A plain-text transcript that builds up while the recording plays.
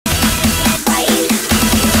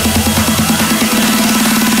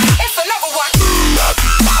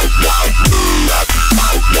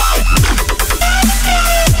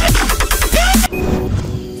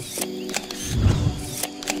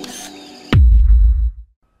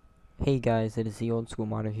Hey guys, it is the Old School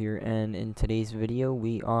Modder here, and in today's video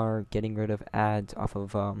we are getting rid of ads off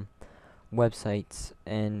of websites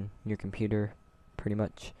and your computer, pretty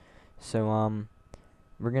much. So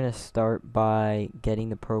we're gonna start by getting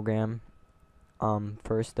the program.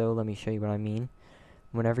 First though, let me show you what I mean.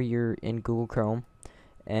 Whenever you're in Google Chrome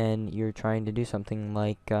and you're trying to do something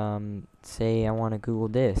like say I want to Google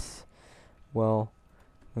this, well,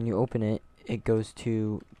 when you open it, it goes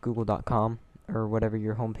to google.com or whatever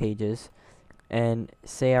your home page is, and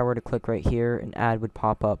say I were to click right here, an ad would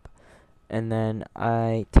pop up, and then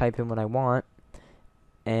I type in what I want,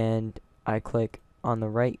 and I click on the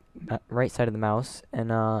right side of the mouse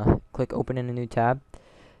and click open in a new tab.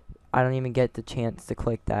 I don't even get the chance to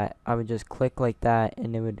click that. I would just click like that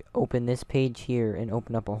and it would open this page here and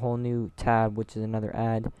open up a whole new tab, which is another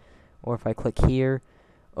ad. Or if I click here,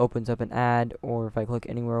 opens up an ad, or if I click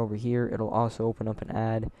anywhere over here, it'll also open up an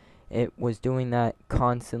ad. It was doing that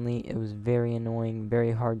constantly. It was very annoying,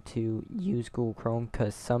 very hard to use Google Chrome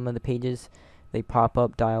because some of the pages, they pop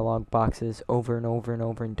up dialog boxes over and over and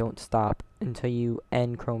over and don't stop until you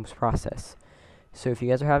end Chrome's process. So if you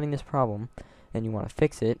guys are having this problem and you want to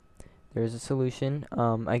fix it, there's a solution.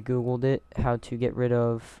 I googled it, how to get rid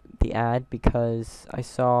of the ad, because I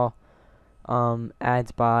saw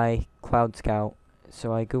ads by Cloud Scout.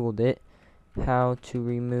 So I googled it, how to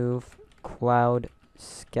remove Cloud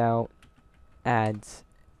Scout ads,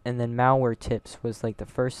 and then Malware Tips was like the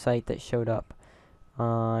first site that showed up.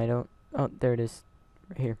 Oh, there it is,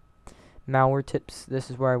 right here. Malware Tips, this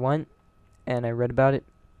is where I went, and I read about it,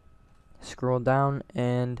 scrolled down,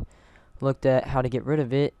 and looked at how to get rid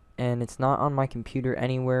of it, and it's not on my computer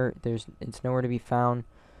anywhere. It's nowhere to be found.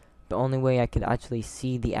 The only way I could actually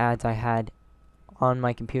see the ads I had on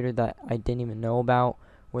my computer that I didn't even know about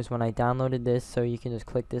was when I downloaded this. So you can just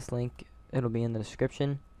click this link, it'll be in the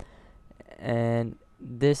description, and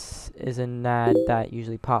this is an ad that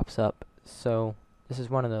usually pops up, so this is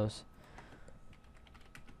one of those.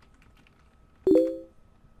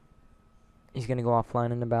 He's gonna go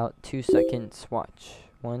offline in about 2 seconds. Watch.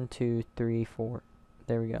 1, 2, 3, 4.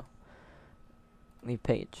 There we go. Leave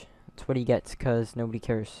page. That's what he gets because nobody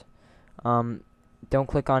cares. Don't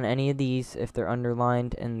click on any of these if they're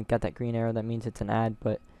underlined and got that green arrow. That means it's an ad.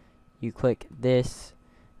 But you click this,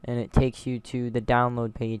 and it takes you to the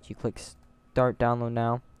download page. You click start download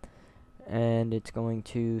now, and it's going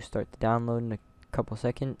to start the download in a couple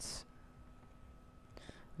seconds.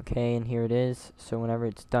 Okay, and here it is. So whenever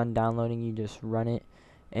it's done downloading, you just run it,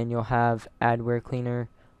 and you'll have Adware Cleaner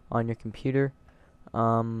on your computer.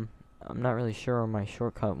 I'm not really sure where my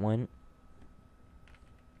shortcut went.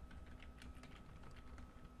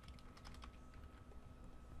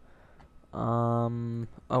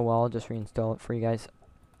 Oh well, I'll just reinstall it for you guys.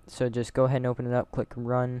 So just go ahead and open it up, click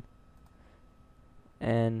run,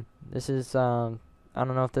 and this is I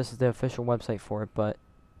don't know if this is the official website for it, but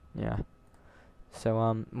yeah.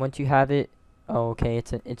 So once you have it, oh okay,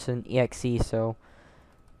 it's an exe, so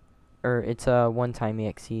it's a one-time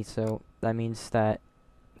exe, so that means that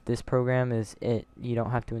this program is it. You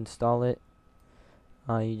don't have to install it.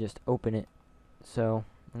 You just open it. So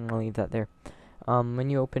I'm gonna leave that there. When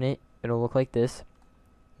you open it, it'll look like this.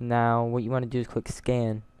 Now what you want to do is click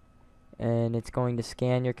scan, and it's going to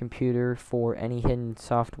scan your computer for any hidden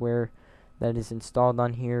software that is installed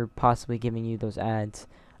on here, possibly giving you those ads.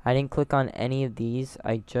 I didn't click on any of these.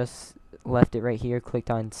 I just left it right here, clicked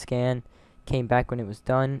on scan, came back when it was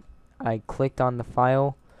done. I clicked on the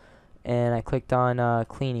file, and I clicked on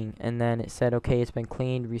cleaning, and then it said okay, it's been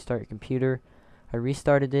cleaned, restart your computer. I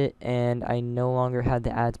restarted it, and I no longer had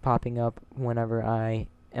the ads popping up whenever I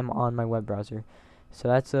am on my web browser. So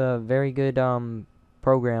that's a very good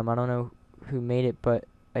program. I don't know who made it, but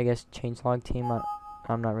I guess Changelog team,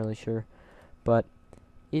 I'm not really sure, but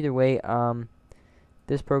either way,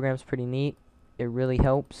 this program's pretty neat. It really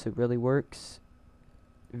helps, it really works,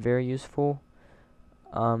 very useful.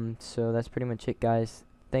 So that's pretty much it, guys.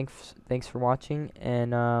 Thanks for watching,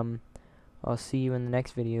 and I'll see you in the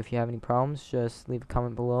next video. If you have any problems, just leave a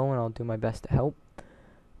comment below and I'll do my best to help.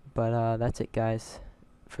 But that's it, guys,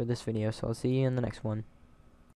 for this video, so I'll see you in the next one.